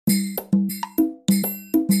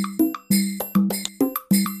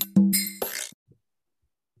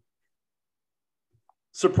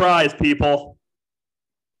Surprise, people.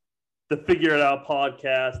 The Figure It Out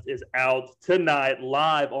podcast is out tonight,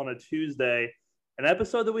 live on a Tuesday. An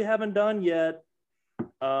episode that we haven't done yet.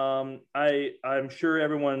 I'm sure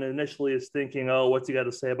everyone initially is thinking, oh, what's he got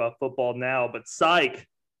to say about football now? But psych,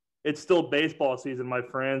 it's still baseball season, my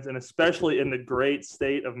friends, and especially in the great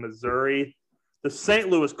state of Missouri. The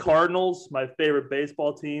St. Louis Cardinals, my favorite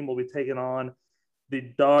baseball team, will be taking on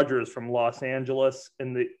the Dodgers from Los Angeles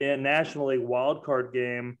in the National League wildcard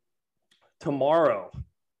game tomorrow,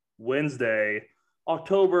 Wednesday,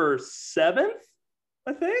 October 7th,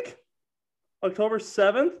 I think. October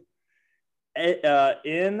 7th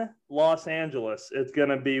in Los Angeles. It's going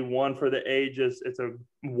to be one for the ages. It's a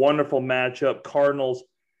wonderful matchup. Cardinals,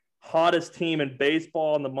 hottest team in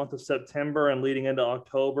baseball in the month of September and leading into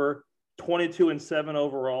October, 22-7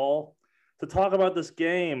 overall. To talk about this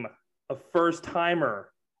game, a first-timer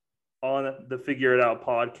on the Figure It Out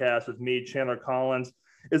podcast with me, Chandler Collins,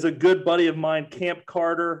 is a good buddy of mine, Camp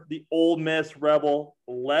Carter, the Ole Miss Rebel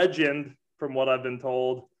legend, from what I've been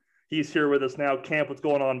told. He's here with us now. Camp, what's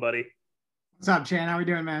going on, buddy? What's up, Chan? How we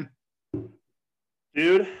doing, man?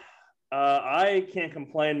 Dude, I can't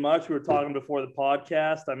complain much. We were talking before the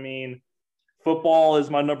podcast. I mean, football is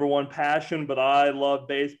my number one passion, but I love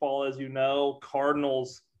baseball, as you know.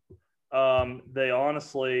 Cardinals, they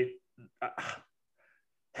honestly –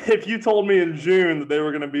 if you told me in June that they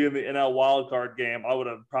were going to be in the NL wildcard game, I would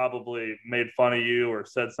have probably made fun of you or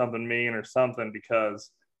said something mean or something, because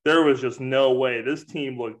there was just no way. This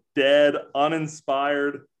team looked dead,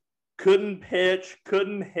 uninspired, couldn't pitch,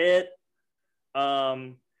 couldn't hit.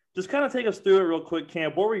 Just kind of take us through it real quick,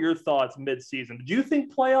 Camp. What were your thoughts mid-season? Did you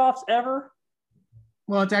think playoffs ever?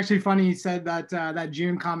 Well, it's actually funny you said that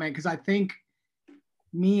June comment, because I think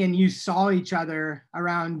me and you saw each other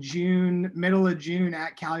around June, middle of June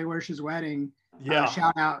at Callie Wersch's wedding. Yeah.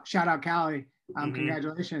 Shout out Callie.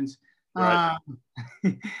 Congratulations. Right.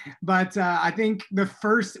 But I think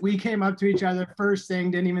we came up to each other, first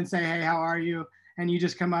thing, didn't even say, hey, how are you? And you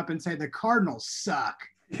just come up and say, the Cardinals suck.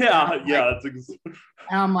 Yeah.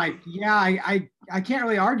 I'm like, yeah, I can't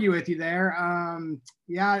really argue with you there.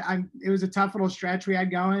 It was a tough little stretch we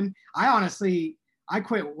had going. I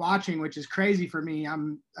quit watching, which is crazy for me.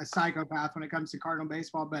 I'm a psychopath when it comes to Cardinal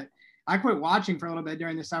baseball, but I quit watching for a little bit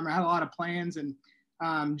during the summer. I had a lot of plans, and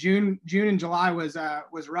June and July was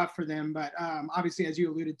rough for them. But obviously, as you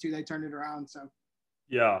alluded to, they turned it around. So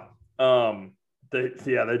yeah, they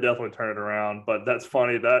definitely turned it around. But that's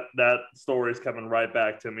funny, that story is coming right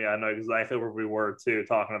back to me. I know exactly where we were too,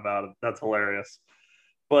 talking about it. That's hilarious.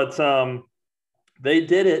 But they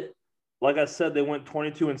did it. Like I said, they went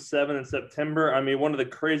 22-7 in September. I mean, one of the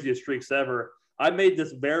craziest streaks ever. I made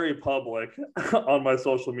this very public on my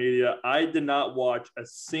social media. I did not watch a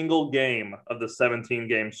single game of the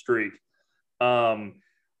 17-game streak.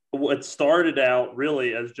 It started out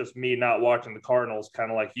really as just me not watching the Cardinals,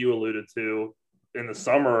 kind of like you alluded to. In the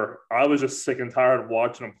summer, I was just sick and tired of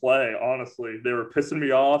watching them play, honestly. They were pissing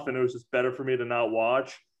me off, and it was just better for me to not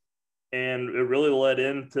watch. And it really led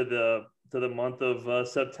into the month of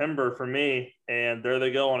September for me, and there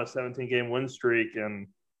they go on a 17-game win streak, and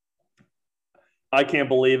I can't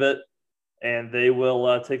believe it. And they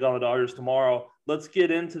will take on the Dodgers tomorrow. Let's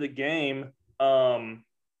get into the game. One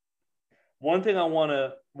thing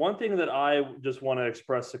that I just want to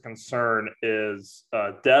express a concern is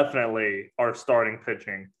definitely our starting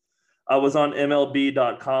pitching. I was on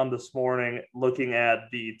MLB.com this morning looking at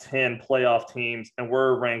the 10 playoff teams, and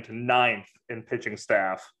we're ranked 9th in pitching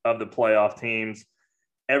staff of the playoff teams.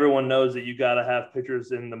 Everyone knows that you got to have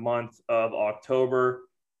pitchers in the month of October.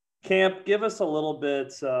 Camp, give us a little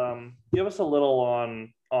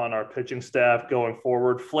on our pitching staff going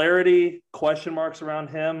forward. Flaherty, question marks around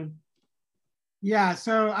him. Yeah,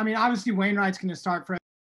 so, I mean, obviously Wainwright's going to start for.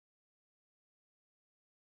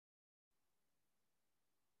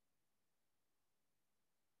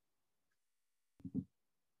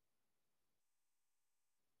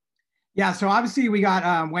 Yeah, so obviously we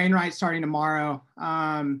got Wainwright starting tomorrow.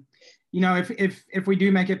 If we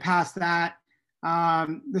do make it past that,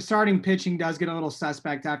 the starting pitching does get a little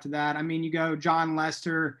suspect after that. I mean, you go John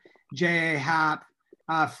Lester, J.A. Happ,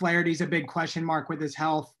 Flaherty's a big question mark with his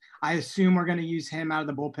health. I assume we're going to use him out of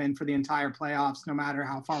the bullpen for the entire playoffs, no matter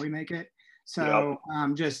how far we make it. So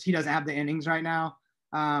he doesn't have the innings right now.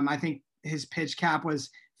 I think his pitch cap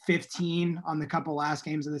was 15 on the couple last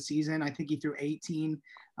games of the season. I think he threw 18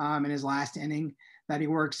 in his last inning that he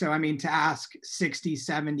worked. So, I mean, to ask 60,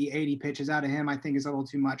 70, 80 pitches out of him, I think is a little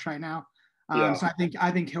too much right now. So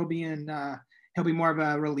I think he'll be more of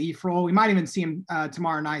a relief role. We might even see him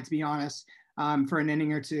tomorrow night, to be honest, for an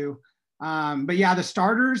inning or two. But yeah, the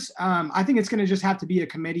starters, I think it's going to just have to be a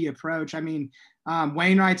committee approach. I mean,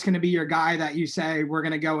 Wainwright's going to be your guy that you say we're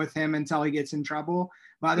going to go with him until he gets in trouble.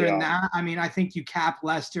 But other than that, I mean, I think you cap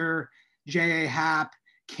Lester, J.A. Happ,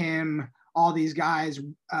 Kim, all these guys,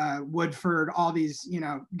 Woodford, all these,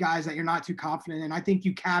 guys that you're not too confident in. I think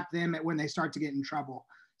you cap them when they start to get in trouble.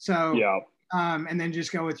 So, and then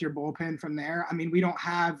just go with your bullpen from there. I mean, we don't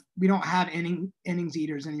have innings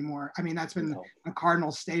eaters anymore. I mean, that's been a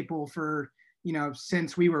Cardinal staple for,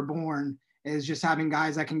 since we were born, is just having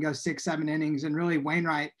guys that can go 6-7 innings. And really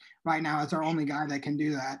Wainwright right now is our only guy that can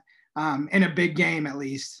do that in a big game, at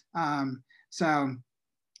least. So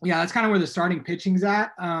yeah, that's kind of where the starting pitching's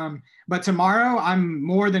at. But tomorrow I'm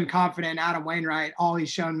more than confident Adam Wainwright. All he's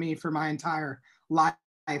shown me for my entire life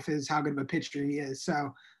is how good of a pitcher he is.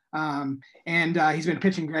 So, he's been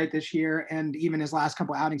pitching great this year, and even his last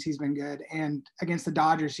couple outings, he's been good. And against the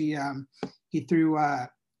Dodgers, he threw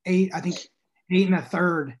 8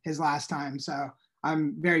 1/3 his last time. So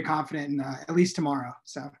I'm very confident in at least tomorrow.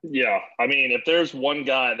 So yeah, I mean, if there's one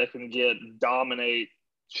guy that can dominate,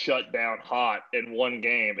 shut down hot in one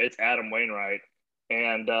game, it's Adam Wainwright.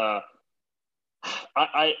 And I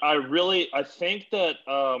think that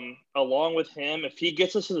along with him, if he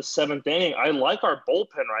gets us to the 7th inning, I like our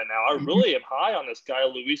bullpen right now. I really am high on this guy,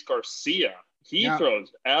 Luis Garcia. He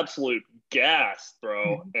throws absolute gas,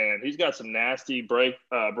 and he's got some nasty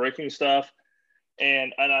breaking stuff.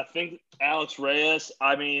 And I think Alex Reyes,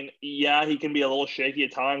 I mean, yeah, he can be a little shaky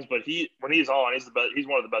at times, but when he's on, he's the best. He's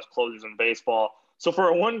one of the best closers in baseball. So for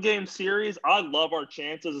a 1-game series, I love our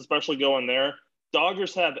chances, especially going there.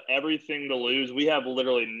 Dodgers have everything to lose. We have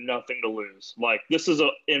literally nothing to lose. Like,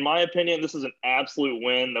 in my opinion, this is an absolute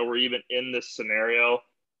win that we're even in this scenario.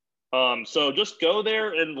 So just go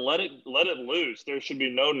there and let it loose. There should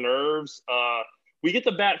be no nerves. We get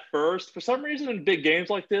to bat first. For some reason, in big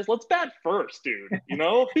games like this, let's bat first, dude.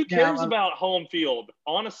 Who cares about home field?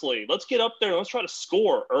 Honestly, let's get up there. Let's try to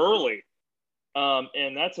score early.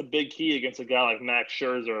 And that's a big key against a guy like Max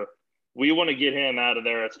Scherzer. We want to get him out of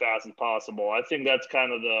there as fast as possible. I think that's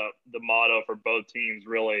kind of the motto for both teams,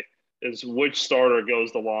 really, is which starter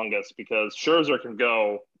goes the longest, because Scherzer can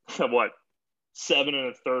go, 7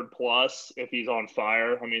 1/3 plus if he's on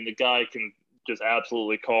fire. I mean, the guy can just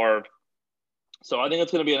absolutely carve. So I think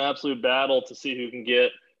it's going to be an absolute battle to see who can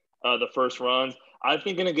get the first runs. I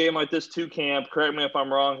think in a game like this, too, Camp, correct me if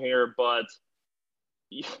I'm wrong here, but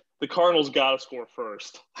the Cardinals got to score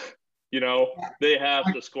first. They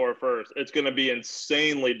have to score first. It's going to be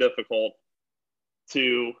insanely difficult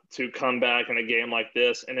to come back in a game like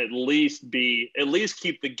this and at least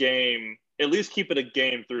keep it a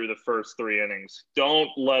game through the first 3 innings. Don't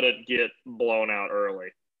let it get blown out early.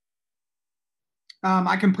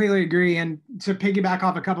 I completely agree. And to piggyback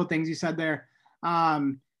off a couple of things you said there,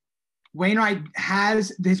 Wainwright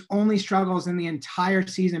has his only struggles in the entire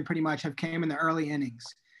season pretty much have came in the early innings.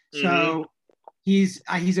 So he's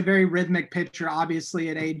a very rhythmic pitcher, obviously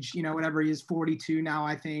at age, whatever he is, 42 now,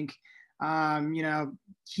 I think.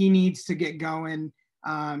 He needs to get going.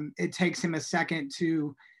 It takes him a second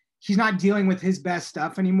he's not dealing with his best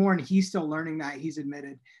stuff anymore, and he's still learning that, he's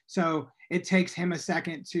admitted. So it takes him a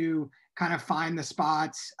second to kind of find the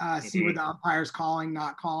spots, see what the umpire's calling,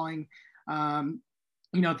 not calling,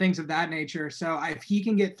 things of that nature. So if he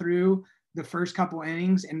can get through the first couple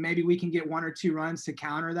innings and maybe we can get 1 or 2 runs to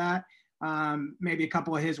counter that, maybe a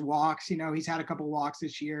couple of his walks, he's had a couple of walks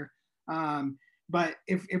this year. But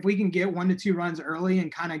if we can get 1 to 2 runs early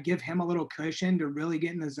and kind of give him a little cushion to really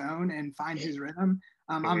get in the zone and find his rhythm,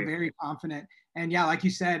 I'm very confident. And yeah, like you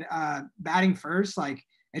said, batting first, like,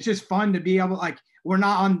 it's just fun to be able, like, we're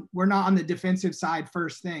not on the defensive side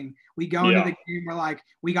first thing. We go into the game, we're like,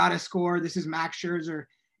 we got to score. This is Max Scherzer.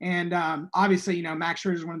 And obviously, Max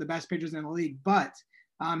Scherzer is one of the best pitchers in the league, but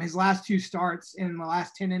his last 2 starts in the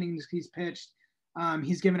last 10 innings he's pitched,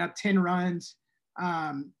 he's given up 10 runs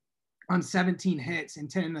on 17 hits and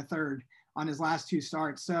 10 1/3 on his last 2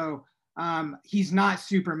 starts. So he's not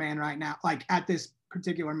Superman right now, like at this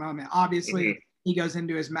particular moment. Obviously, he goes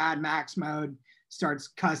into his Mad Max mode, starts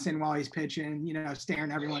cussing while he's pitching,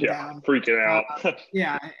 staring everyone down. Freaking out.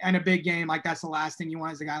 And a big game, like, that's the last thing you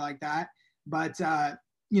want is a guy like that. But,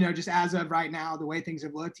 just as of right now, the way things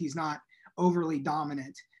have looked, he's not overly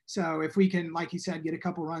dominant. So if we can, like you said, get a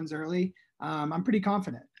couple runs early, I'm pretty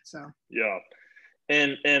confident. So yeah.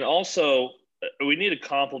 And also we need to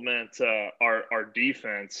compliment our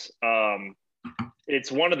defense.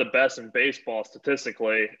 It's one of the best in baseball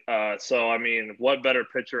statistically. So, I mean, what better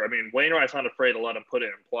pitcher? I mean, Wainwright's not afraid to let him put it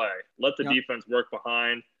in play. Let the defense work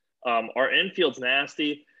behind. Our infield's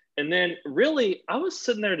nasty. And then really, I was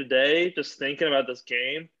sitting there today just thinking about this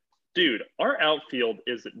game. dude, our outfield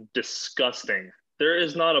is disgusting. There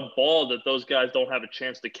is not a ball that those guys don't have a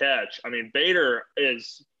chance to catch. I mean, Bader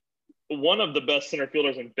is one of the best center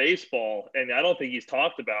fielders in baseball, and I don't think he's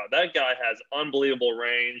talked about. That guy has unbelievable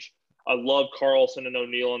range. I love Carlson and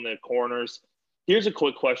O'Neill in the corners. Here's a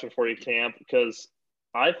quick question for you, Camp, because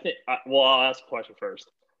I'll ask a question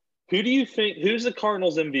first. Who do you think – who's the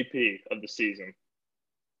Cardinals MVP of the season?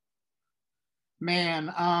 Man,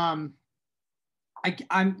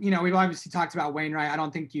 we've obviously talked about Wainwright. I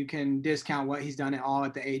don't think you can discount what he's done at all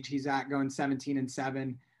at the age he's at, going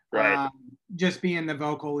 17-7. Right. Just being the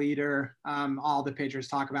vocal leader. All the pitchers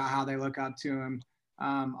talk about how they look up to him,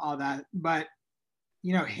 all that. But,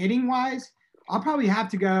 hitting wise, I'll probably have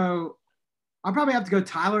to go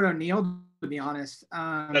Tyler O'Neill, to be honest.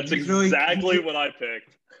 That's exactly what I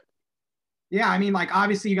picked. Yeah, I mean,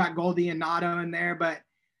 obviously you got Goldie and Nato in there, but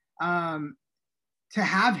to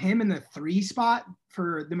have him in the 3 spot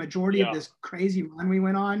for the majority of this crazy run we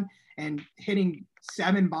went on and hitting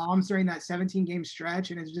 7 bombs during that 17-game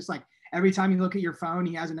stretch, and it's just every time you look at your phone,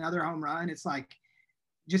 he has another home run. It's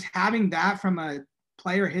just having that from a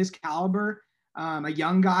player his caliber, a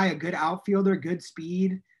young guy, a good outfielder, good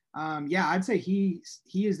speed. I'd say he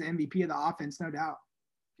is the MVP of the offense, no doubt.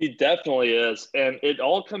 He definitely is, and it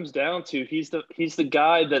all comes down to he's the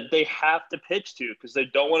guy that they have to pitch to because they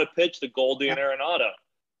don't want to pitch to Goldie and Arenado.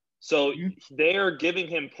 So they are giving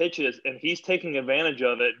him pitches, and he's taking advantage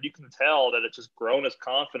of it. You can tell that it's just grown his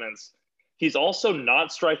confidence. He's also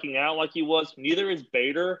not striking out like he was. Neither is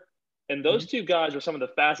Bader, and those two guys are some of the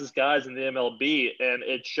fastest guys in the MLB, and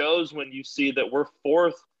it shows when you see that we're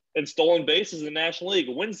 4th in stolen bases in the National League.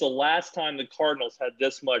 When's the last time the Cardinals had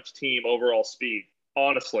this much team overall speed?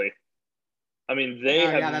 Honestly, I mean, they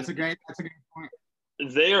have. Yeah, that's a great point.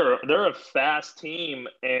 They're a fast team,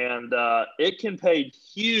 and it can pay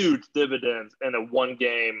huge dividends in a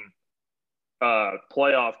 1-game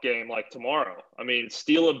playoff game like tomorrow. I mean,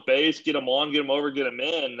 steal a base, get them on, get them over, get them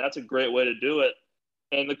in. That's a great way to do it.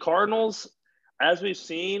 And the Cardinals, as we've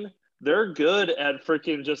seen, they're good at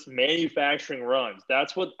freaking just manufacturing runs.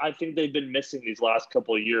 That's what I think they've been missing these last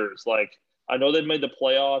couple of years. I know they've made the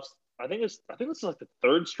playoffs. I think it's the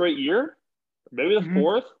 3rd straight year, maybe the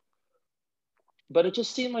 4th. But it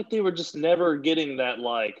just seemed like they were just never getting that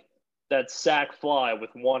sac fly with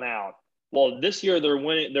 1 out. Well, this year they're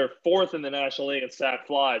winning. They're 4th in the National League in sac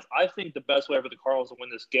flies. I think the best way for the Cardinals to win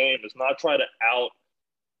this game is not try to out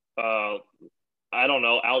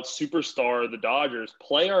superstar the Dodgers.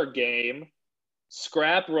 Play our game.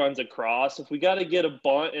 Scrap runs across. If we got to get a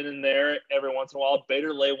bunt in there every once in a while,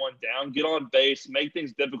 Bader lay one down, get on base, make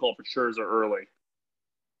things difficult for Scherzer early.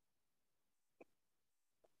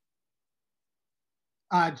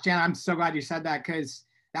 Jan, I'm so glad you said that because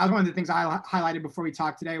that was one of the things I highlighted before we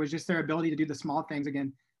talked today was just their ability to do the small things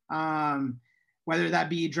again. Whether that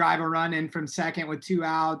be drive a run in from second with 2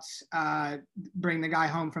 outs, bring the guy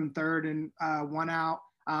home from third and 1 out,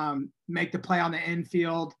 make the play on the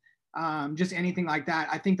infield. Just anything like that.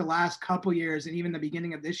 I think the last couple years and even the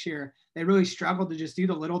beginning of this year, they really struggled to just do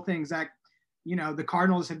the little things that, the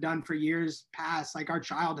Cardinals have done for years past, like our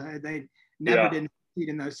childhood. They never did succeed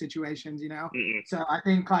in those situations, So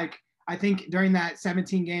I think during that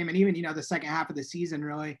 17 game and even, the second half of the season,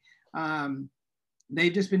 really,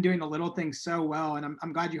 they've just been doing the little things so well. And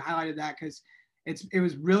I'm glad you highlighted that because it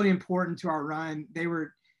was really important to our run. They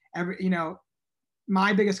were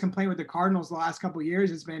my biggest complaint with the Cardinals the last couple of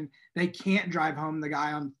years has been they can't drive home the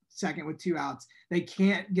guy on second with 2 outs. They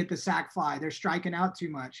can't get the sac fly. They're striking out too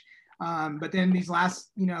much. But then these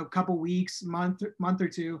last, couple weeks, month or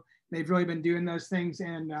two, they've really been doing those things.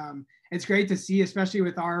 And it's great to see, especially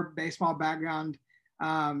with our baseball background.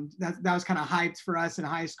 That was kind of hyped for us in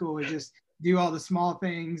high school, is just do all the small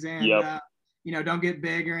things and, don't get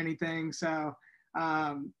big or anything. So,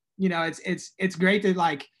 it's great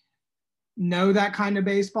to know that kind of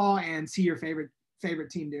baseball and see your favorite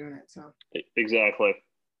team doing it. So exactly.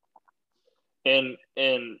 And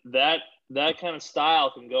that kind of style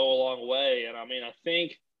can go a long way. And I mean, I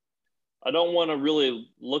think I don't want to really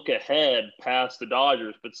look ahead past the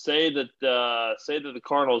Dodgers, but say that the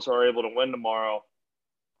Cardinals are able to win tomorrow.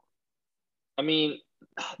 I mean,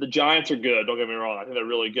 the Giants are good. Don't get me wrong. I think they're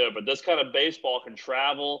really good, but this kind of baseball can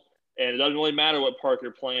travel. And it doesn't really matter what park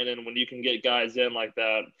you're playing in when you can get guys in like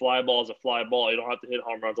that. Fly ball is a fly ball. You don't have to hit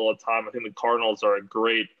home runs all the time. I think the Cardinals are a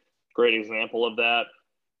great example of that.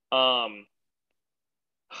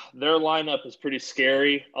 Their lineup is pretty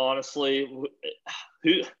scary, honestly.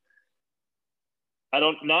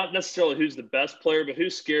 Not necessarily who's the best player, but who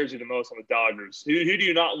scares you the most on the Dodgers? Who do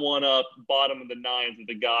you not want up bottom of the 9th with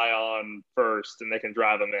the guy on first and they can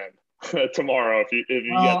drive him in? tomorrow if you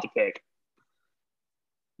get to pick?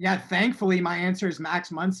 Yeah, thankfully my answer is Max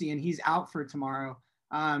Muncy, and he's out for tomorrow.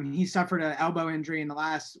 He suffered an elbow injury in the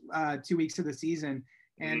last 2 weeks of the season,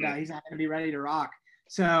 and he's not going to be ready to rock.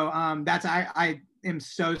 So I am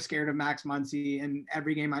so scared of Max Muncy, and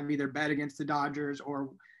every game I've either bet against the Dodgers or,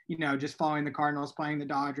 just following the Cardinals, playing the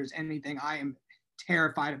Dodgers, anything. I am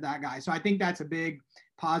terrified of that guy. So I think that's a big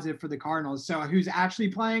positive for the Cardinals. So who's actually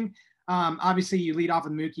playing? Obviously you lead off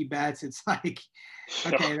with Mookie Betts. It's like,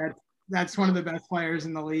 okay, that's one of the best players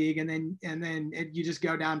in the league. And then you just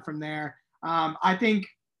go down from there. I think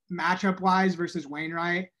matchup wise versus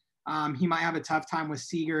Wainwright, he might have a tough time with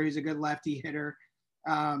Seager, who's a good lefty hitter.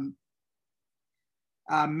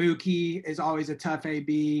 Mookie is always a tough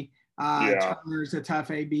AB. Turner's a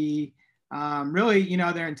tough AB. Really,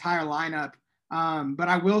 their entire lineup. But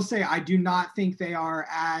I will say I do not think they are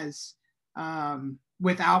as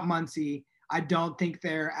without Muncy. I don't think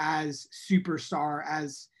they're as superstar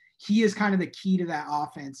as he is. Kind of the key to that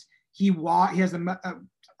offense. He has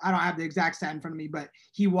I don't have the exact stat in front of me, but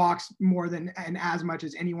he walks more than and as much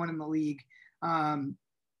as anyone in the league. And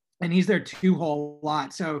he's there a whole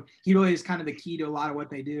lot. So he really is kind of the key to a lot of what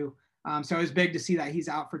they do. So it's big to see that he's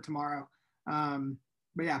out for tomorrow.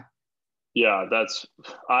 But yeah. Yeah,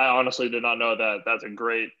 I honestly did not know that. That's a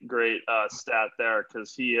great stat there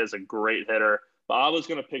because he is a great hitter. But I was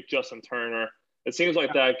going to pick Justin Turner. It seems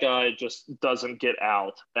like that guy just doesn't get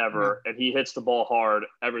out ever, and he hits the ball hard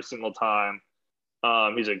every single time.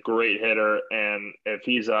 He's a great hitter, and if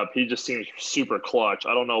he's up, he just seems super clutch.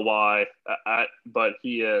 I don't know why, but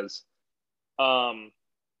he is.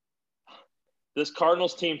 This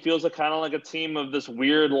Cardinals team feels kind of like a team of this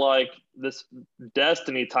weird, this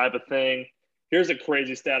destiny type of thing. Here's a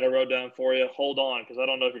crazy stat I wrote down for you. Hold on, because I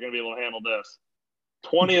don't know if you're going to be able to handle this.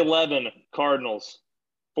 2011 Cardinals,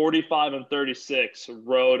 45-36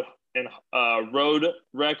 road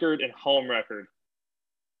record and home record.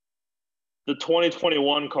 The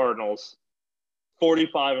 2021 Cardinals,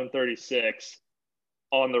 45-36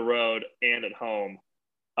 on the road and at home.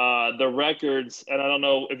 The records, and I don't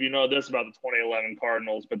know if you know this about the 2011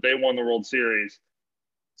 Cardinals, but they won the World Series.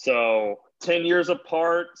 So 10 years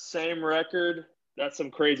apart, same record. That's some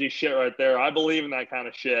crazy shit right there. I believe in that kind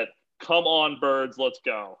of shit. Come on, Birds, let's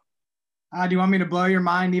go. Do you want me to blow your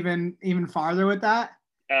mind even farther with that?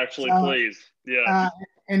 Actually, please. Yeah.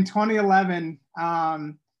 In 2011,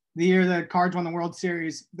 the year the Cards won the World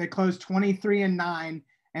Series, they closed 23-9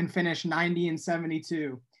 and finished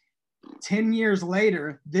 90-72. 10 years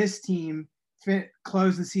later, this team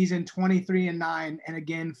closed the season 23-9 and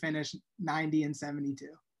again finished 90-72.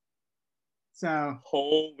 So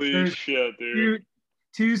holy shit, dude!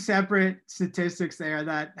 Two separate statistics there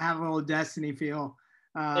that have a little destiny feel.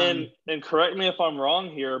 And correct me if I'm wrong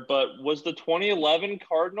here, but was the 2011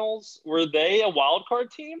 Cardinals, were they a wild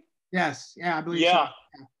card team? Yes, yeah, I believe so.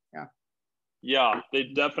 Yeah, they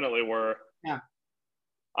definitely were. Yeah.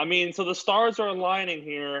 I mean, so the stars are aligning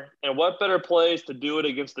here, and what better place to do it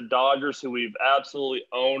against the Dodgers, who we've absolutely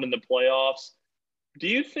owned in the playoffs? Do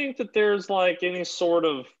you think that there's any sort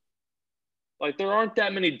of there aren't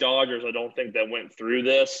that many Dodgers, I don't think, that went through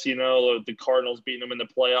this, the Cardinals beating them in the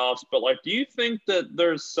playoffs, but do you think that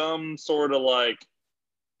there's some sort of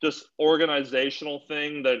just organizational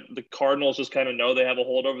thing that the Cardinals just kind of know they have a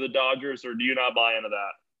hold over the Dodgers, or do you not buy into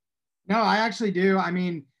that? No, I actually do. I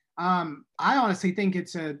mean, I honestly think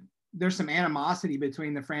there's some animosity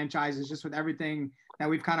between the franchises just with everything that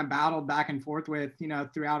we've kind of battled back and forth with,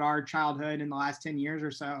 throughout our childhood in the last 10 years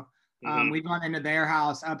or so. We've gone into their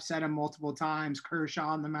house, upset them multiple times, Kershaw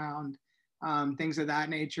on the mound, things of that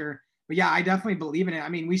nature. But yeah, I definitely believe in it. I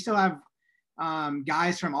mean, we still have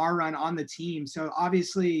guys from our run on the team. So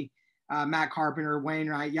obviously Matt Carpenter,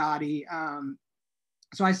 Wainwright, Yachty.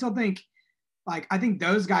 So I still think, I think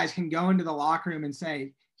those guys can go into the locker room and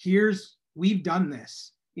say, we've done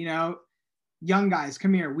this, young guys,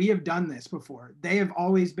 come here. We have done this before. They have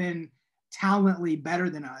always been talently better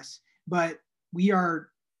than us, but we are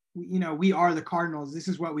the Cardinals. This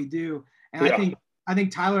is what we do. And yeah. I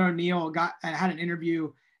think Tyler O'Neill had an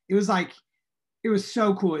interview. It was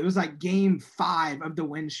so cool. It was game 5 of the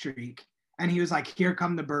win streak. And he was like, here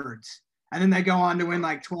come the Birds. And then they go on to win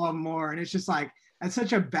 12 more. And it's just that's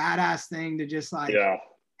such a badass thing to just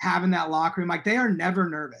have in that locker room. They are never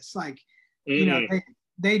nervous.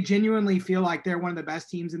 They genuinely feel like they're one of the best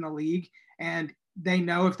teams in the league. And they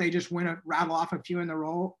know if they just rattle off a few in a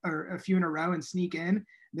row and sneak in,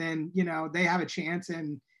 then, they have a chance,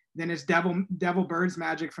 and then it's devil Birds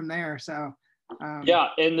magic from there. So, yeah.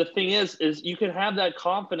 And the thing is you can have that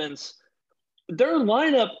confidence. their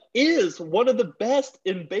lineup is one of the best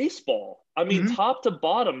in baseball. I mean, top to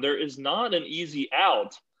bottom, there is not an easy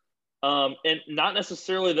out. And not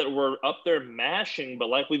necessarily that we're up there mashing, but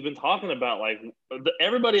like we've been talking about, like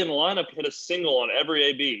everybody in the lineup hit a single on every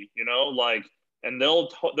AB, you know, like, and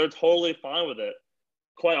they're totally fine with it.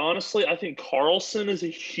 Quite honestly, I think Carlson is a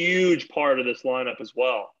huge part of this lineup as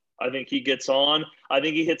well. I think he gets on. I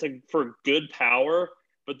think he hits for good power,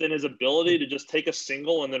 but then his ability to just take a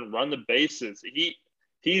single and then run the bases,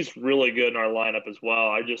 he's really good in our lineup as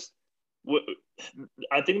well.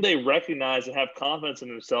 I think they recognize and have confidence in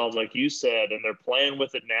themselves, like you said, and they're playing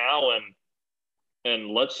with it now.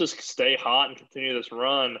 And let's just stay hot and continue this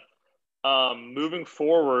run. Moving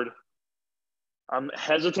forward, I'm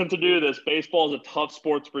hesitant to do this. Baseball is a tough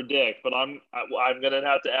sport to predict, but I'm gonna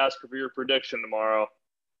have to ask for your prediction tomorrow.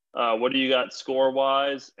 What do you got score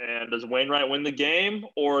wise? And does Wainwright win the game,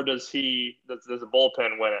 or does the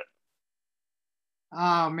bullpen win it?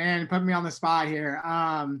 Oh man, put me on the spot here.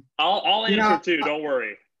 I'll answer too. Don't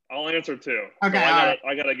worry. I'll answer too. Okay, so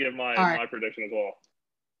I gotta give my prediction as well.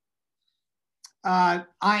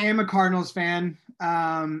 I am a Cardinals fan.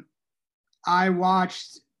 I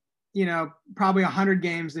watched, probably 100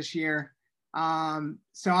 games this year.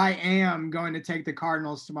 So I am going to take the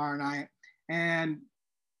Cardinals tomorrow night, and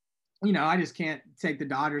I just can't take the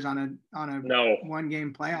Dodgers on a one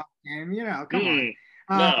game playoff game. Come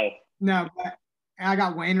on. No, but I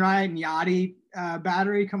got Wainwright and Yachty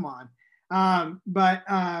battery. Come on. But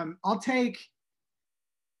I'll take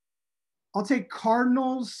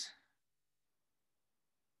Cardinals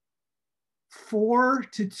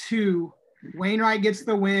 4-2. Wainwright gets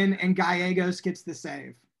the win and Gallegos gets the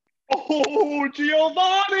save. Oh,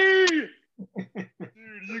 Giovanni! Dude,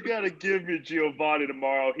 you got to give me Giovanni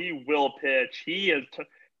tomorrow. He will pitch. He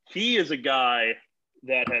is a guy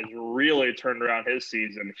that has really turned around his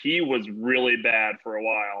season. He was really bad for a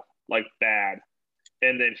while, like bad.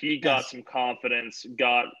 And then he got some confidence,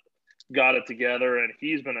 got it together, and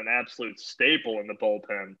he's been an absolute staple in the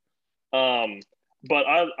bullpen. But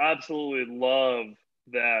I absolutely love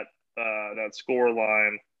that score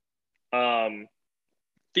line.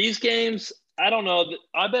 These games, I don't know.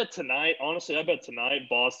 I bet tonight,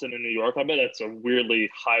 Boston and New York, I bet it's a weirdly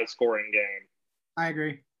high-scoring game. I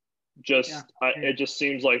agree. It just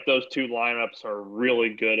seems like those two lineups are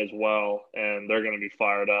really good as well, and they're going to be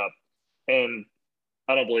fired up. And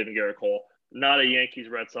I don't believe in Garrett Cole. Not a Yankees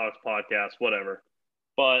Red Sox podcast, whatever.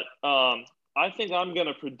 But I think I'm going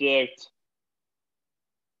to predict.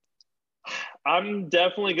 I'm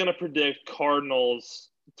definitely going to predict Cardinals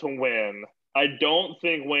to win. I don't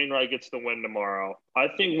think Wainwright gets the win tomorrow. I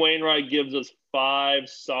think Wainwright gives us 5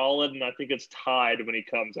 solid, and I think it's tied when he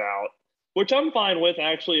comes out. Which I'm fine with,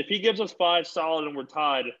 actually. If he gives us 5 solid and we're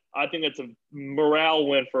tied, I think it's a morale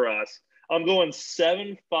win for us. I'm going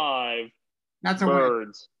 7-5. That's a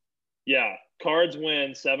Birds. Win. Yeah, Cards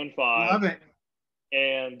win 7-5. Love it.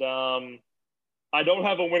 And I don't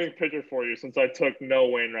have a winning pitcher for you since I took no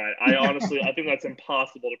Wainwright. I think that's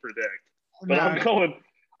impossible to predict. But no.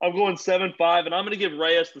 I'm going 7-5, and I'm going to give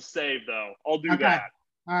Reyes the save, though. I'll do that.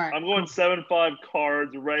 All right. I'm going 7-5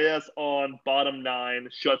 Cards. Reyes on bottom 9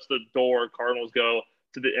 shuts the door. Cardinals go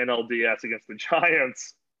to the NLDS against the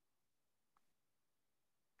Giants.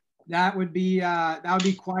 That would be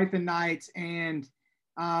quite the night. And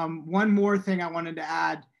one more thing I wanted to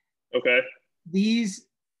add. Okay. These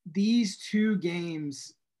 2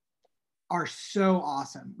 games are so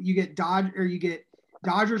awesome. You get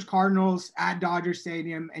Dodgers Cardinals at Dodger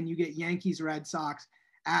Stadium, and you get Yankees Red Sox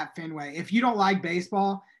at Fenway. If you don't like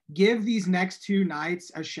baseball, give these next 2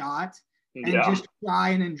 nights a shot and just try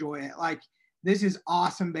and enjoy it. Like, this is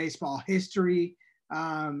awesome baseball history,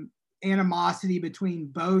 animosity between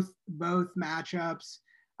both matchups.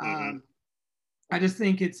 I just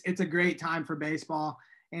think it's a great time for baseball,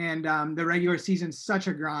 and the regular season's such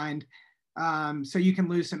a grind. So you can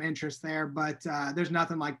lose some interest there, but there's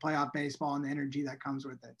nothing like playoff baseball and the energy that comes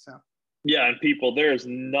with it. So. Yeah, and people,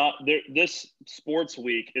 this sports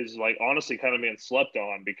week is like honestly kind of being slept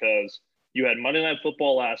on because you had Monday Night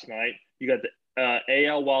Football last night, you got the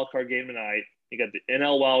AL wildcard game tonight, you got the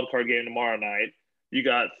NL wildcard game tomorrow night, you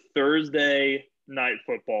got Thursday night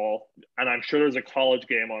football, and I'm sure there's a college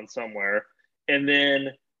game on somewhere, and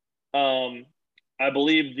then I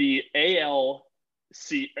believe the ALDS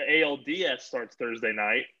starts Thursday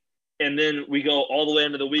night. And then we go all the way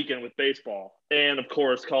into the weekend with baseball and, of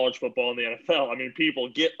course, college football and the NFL. I mean, people,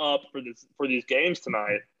 get up for these games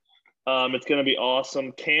tonight. It's going to be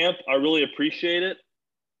awesome. Camp, I really appreciate it.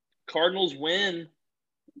 Cardinals win.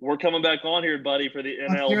 We're coming back on here, buddy, for the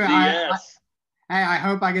NLDS. I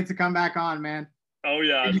hope I get to come back on, man. Oh,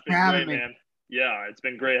 yeah. It's been great, man. Yeah, it's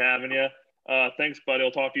been great having you. Thanks, buddy.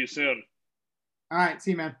 I'll talk to you soon. All right.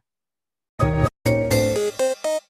 See you, man.